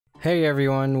Hey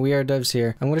everyone, we are devs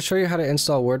here. I'm going to show you how to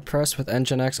install WordPress with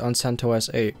Nginx on CentOS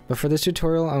 8. But for this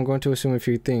tutorial, I'm going to assume a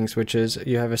few things, which is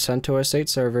you have a CentOS 8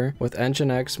 server with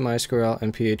Nginx, MySQL,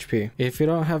 and PHP. If you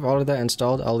don't have all of that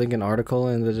installed, I'll link an article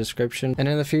in the description. And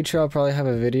in the future, I'll probably have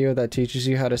a video that teaches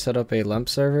you how to set up a LEMP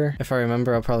server. If I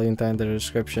remember, I'll probably link that in the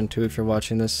description too if you're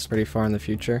watching this pretty far in the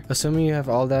future. Assuming you have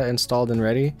all that installed and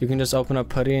ready, you can just open up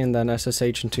PuTTY and then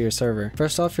SSH into your server.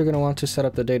 First off, you're going to want to set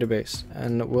up the database,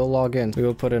 and we'll log in. We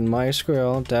will put in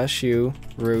MySQL-u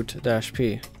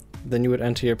root-p. Then you would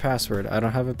enter your password. I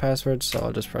don't have a password, so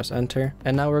I'll just press enter.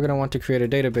 And now we're going to want to create a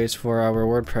database for our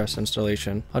WordPress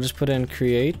installation. I'll just put in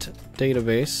create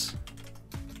database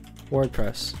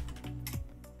WordPress.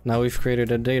 Now we've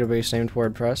created a database named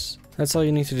WordPress. That's all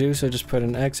you need to do, so just put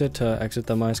in exit to exit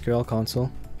the MySQL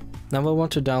console. Now we'll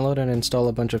want to download and install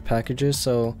a bunch of packages,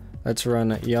 so let's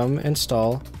run yum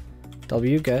install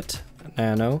wget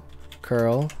nano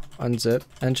curl unzip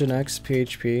nginx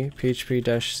php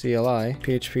php-cli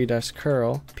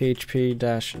php-curl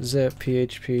php-zip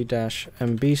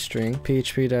php-mbstring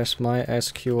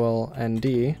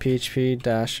php-mysqlnd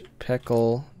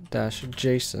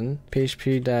php-peckle-json,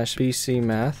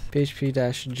 php-bcmath,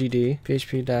 php-gd,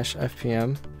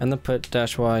 php-fpm, and then put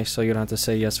 -y so you don't have to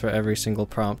say yes for every single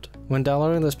prompt. When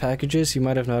downloading those packages, you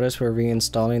might have noticed we're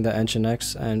reinstalling the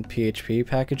Nginx and PHP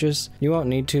packages. You won't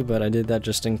need to, but I did that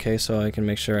just in case so I can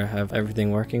make sure I have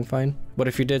everything working fine. But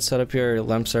if you did set up your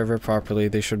LEMP server properly,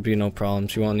 there should be no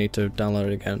problems. You won't need to download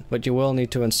it again. But you will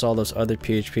need to install those other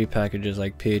PHP packages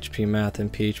like PHP-math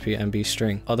and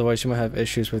PHP-mbstring. Otherwise, you might have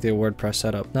issues with your WordPress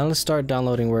setup. Now let's start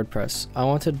downloading WordPress. I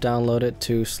want to download it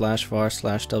to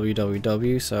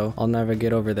 /var/www, so I'll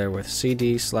navigate over there with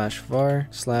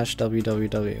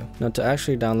cd/var/www. Now to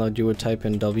actually download, you would type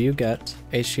in wget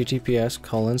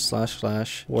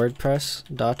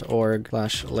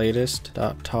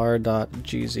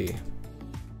https://wordpress.org/latest.tar.gz.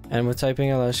 And with typing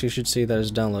ls, you should see that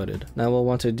it's downloaded. Now we'll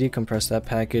want to decompress that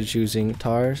package using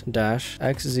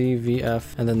tar-xzvf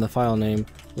and then the file name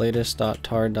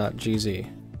latest.tar.gz.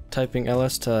 Typing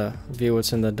ls to view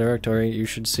what's in the directory, you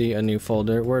should see a new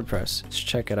folder, WordPress. Let's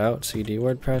check it out, cd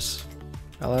WordPress,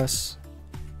 ls,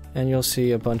 and you'll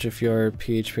see a bunch of your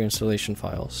PHP installation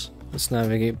files. Let's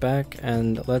navigate back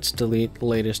and let's delete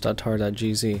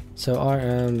latest.tar.gz. So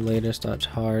rm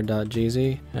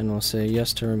latest.tar.gz, and we'll say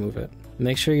yes to remove it.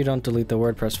 Make sure you don't delete the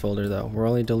WordPress folder though. We're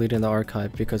only deleting the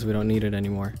archive because we don't need it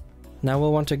anymore. Now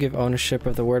we'll want to give ownership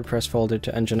of the WordPress folder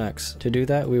to Nginx. To do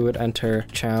that, we would enter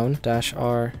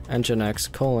chown-r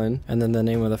nginx : and then the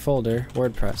name of the folder,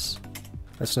 WordPress.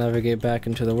 Let's navigate back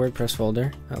into the WordPress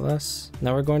folder, ls.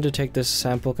 Now we're going to take this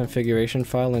sample configuration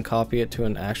file and copy it to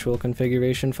an actual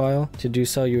configuration file. To do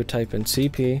so, you would type in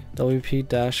cp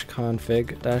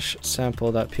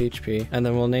wp-config-sample.php, and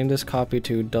then we'll name this copy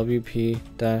to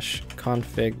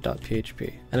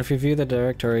wp-config.php. And if you view the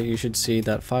directory, you should see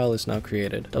that file is now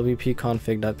created,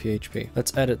 wp-config.php.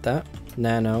 Let's edit that,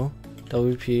 nano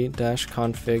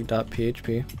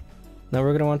wp-config.php. Now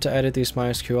we're going to want to edit these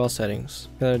MySQL settings.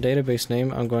 For the database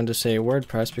name, I'm going to say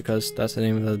WordPress because that's the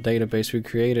name of the database we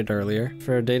created earlier.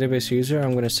 For a database user,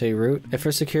 I'm going to say root. If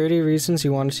for security reasons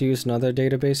you wanted to use another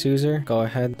database user, go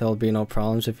ahead. There'll be no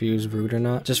problems if you use root or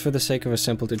not. Just for the sake of a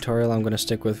simple tutorial, I'm going to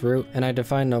stick with root. And I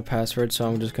define no password, so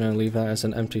I'm just going to leave that as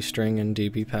an empty string in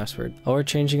db password. All we're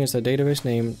changing is the database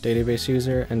name, database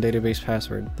user, and database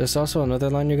password. There's also another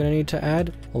line you're going to need to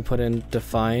add. We'll put in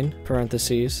define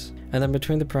parentheses, and then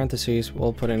between the parentheses,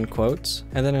 we'll put in quotes,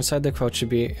 and then inside the quotes should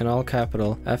be in all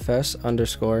capital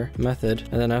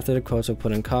fs_method, and then after the quotes we'll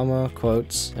put in comma,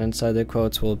 quotes, and inside the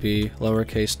quotes will be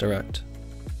lowercase direct.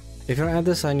 If you don't add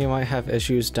this line, you might have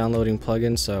issues downloading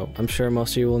plugins, so I'm sure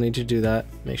most of you will need to do that.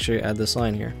 Make sure you add this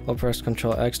line here. We'll press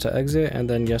Ctrl X to exit, and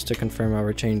then yes to confirm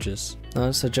our changes. Now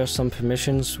let's adjust some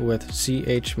permissions with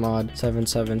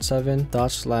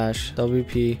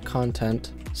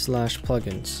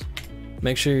chmod777/wp-content/plugins.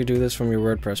 Make sure you do this from your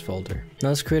WordPress folder. Now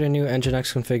let's create a new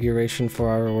Nginx configuration for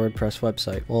our WordPress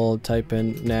website. We'll type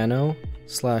in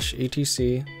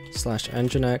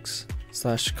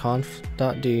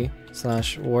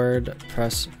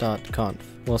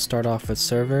nano/etc/nginx/conf.d/wordpress.conf. We'll start off with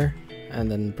server and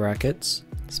then brackets.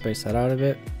 Space that out a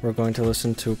bit. We're going to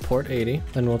listen to port 80,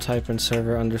 then we'll type in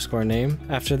server_name.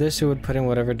 After this, you would put in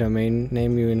whatever domain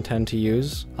name you intend to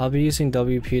use. I'll be using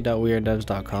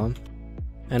wp.wearedevs.com.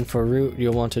 And for root,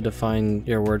 you'll want to define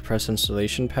your WordPress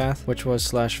installation path, which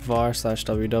was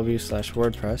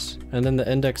 /var/ww/WordPress. And then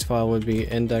the index file would be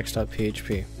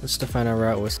index.php. Let's define our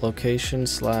route with location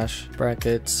 /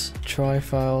 brackets try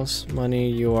files money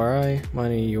URI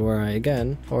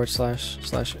again /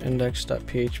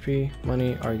 index.php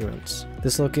money arguments.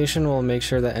 This location will make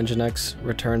sure that Nginx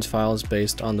returns files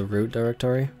based on the root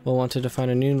directory. We'll want to define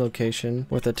a new location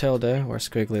with a tilde or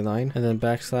squiggly line, and then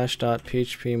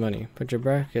 \php money. Put your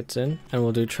brackets in, and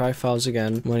we'll do try files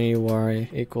again. Money URI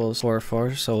equals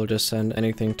 44, so we'll just send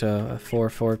anything to a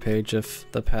 44 page if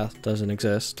the path doesn't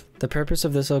exist. The purpose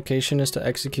of this location is to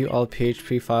execute all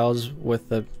PHP files with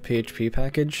the PHP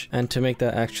package, and to make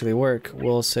that actually work,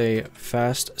 we'll say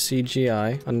fast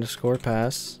cgi underscore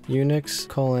pass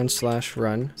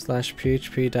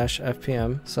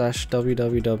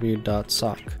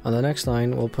unix:/run/php-fpm/www.sock. On the next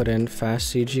line, we'll put in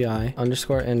fast cgi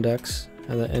underscore index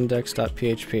and the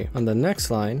index.php. On the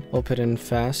next line, we'll put in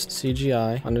fast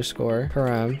cgi underscore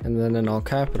param and then in all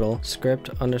capital script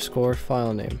underscore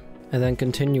file name. And then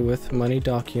continue with money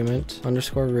document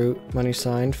underscore root money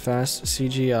sign fast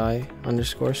cgi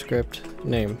underscore script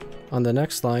name. On the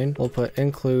next line, we'll put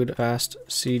include fast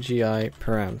cgi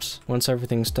params. Once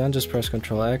everything's done, just press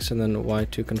Ctrl X and then Y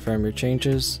to confirm your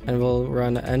changes, and we'll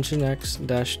run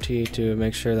Nginx-T to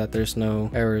make sure that there's no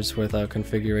errors with a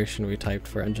configuration we typed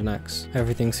for Nginx.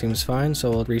 Everything seems fine, so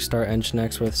we'll restart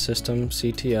Nginx with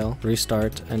systemctl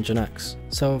restart Nginx.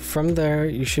 So from there,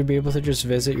 you should be able to just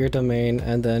visit your domain,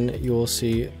 and then you will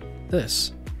see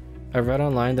this. I read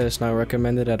online that it's not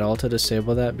recommended at all to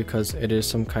disable that because it is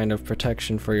some kind of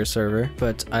protection for your server,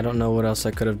 but I don't know what else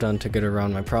I could have done to get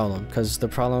around my problem, because the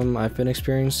problem I've been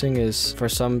experiencing is for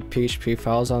some PHP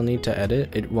files I'll need to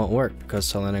edit, it won't work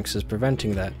because Linux is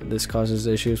preventing that. This causes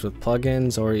issues with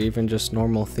plugins or even just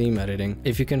normal theme editing.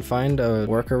 If you can find a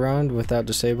workaround without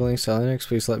disabling Linux,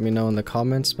 please let me know in the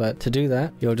comments, but to do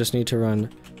that, you'll just need to run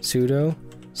sudo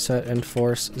set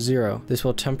enforce 0. This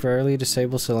will temporarily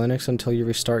disable Linux until you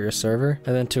restart your server,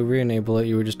 and then to re-enable it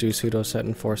you would just do sudo set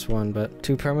enforce 1. But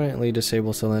to permanently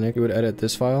disable Linux, you would edit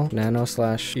this file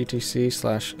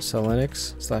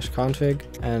nano/etc/selinux/config,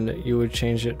 and you would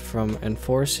change it from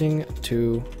enforcing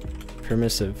to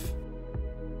permissive.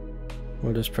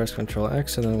 We'll just press Ctrl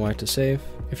X and then Y to save.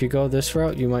 If you go this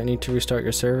route, you might need to restart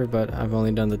your server, but I've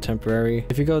only done the temporary.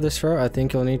 If you go this route, I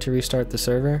think you'll need to restart the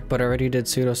server, but I already did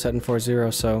sudo set enforce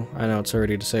 0, so I know it's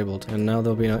already disabled. And now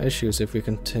there'll be no issues if we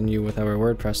continue with our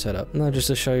WordPress setup. Now just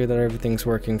to show you that everything's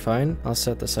working fine, I'll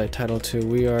set the site title to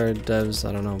We Are Devs,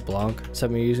 I don't know, blog. Set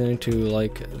my username to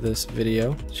like this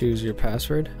video. Choose your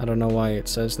password. I don't know why it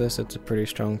says this, it's a pretty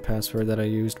strong password that I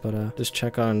used, but just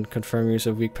check on confirm use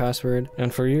of weak password.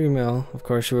 And for your email, of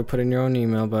course you would put in your own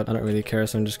email, but I don't really care,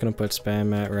 so I'm just gonna put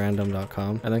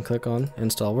spam@random.com and then click on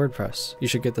install WordPress. You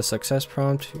should get the success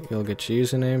prompt, you'll get your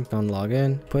username, on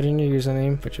login, put in your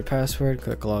username, put your password,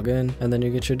 click login, and then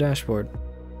you get your dashboard.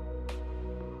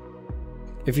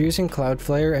 If you're using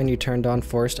Cloudflare and you turned on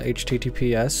forced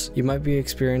HTTPS, you might be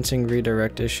experiencing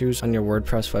redirect issues on your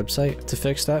WordPress website. To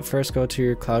fix that, first go to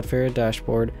your Cloudflare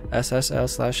dashboard,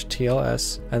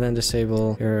 SSL/TLS, and then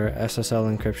disable your SSL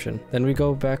encryption. Then we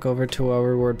go back over to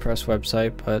our WordPress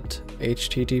website, but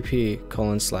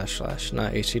HTTP://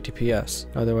 not HTTPS.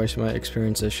 Otherwise you might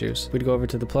experience issues. We'd go over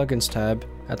to the plugins tab.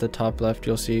 At the top left,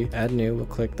 you'll see add new. We'll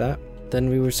click that.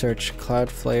 Then we would search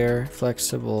Cloudflare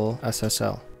Flexible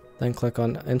SSL. Then click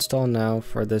on install now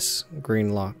for this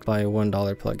green lock by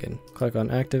 $1 plugin. Click on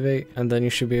activate, and then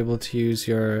you should be able to use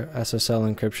your SSL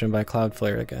encryption by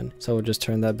Cloudflare again. So we'll just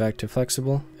turn that back to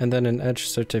flexible, and then in Edge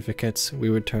certificates we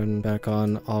would turn back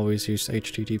on always use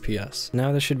HTTPS.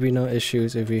 Now there should be no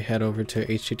issues if we head over to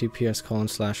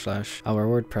HTTPS:// our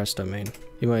WordPress domain.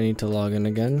 You might need to log in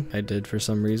again, I did for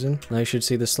some reason. Now you should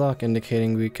see this lock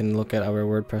indicating we can look at our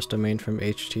WordPress domain from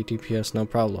HTTPS no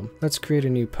problem. Let's create a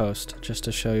new post just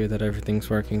to show you that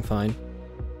everything's working fine.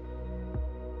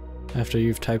 After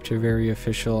you've typed your very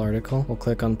official article, we'll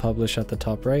click on publish at the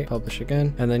top right, publish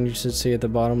again, and then you should see at the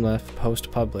bottom left, post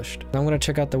published. Now I'm going to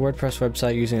check out the WordPress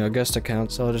website using a guest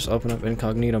account, so I'll just open up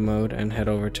incognito mode and head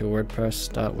over to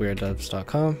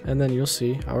wordpress.wearedevs.com, and then you'll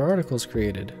see our articles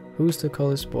created. Who's the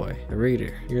coolest boy? The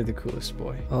reader. You're the coolest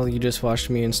boy. Well, you just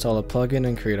watched me install a plugin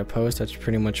and create a post. That's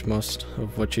pretty much most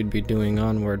of what you'd be doing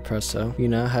on WordPress. So you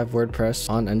now have WordPress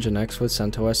on Nginx with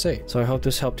CentOS 8. So I hope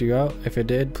this helped you out. If it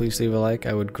did, please leave a like.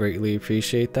 I would greatly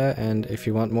appreciate that. And if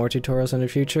you want more tutorials in the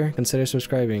future, consider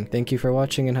subscribing. Thank you for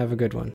watching and have a good one.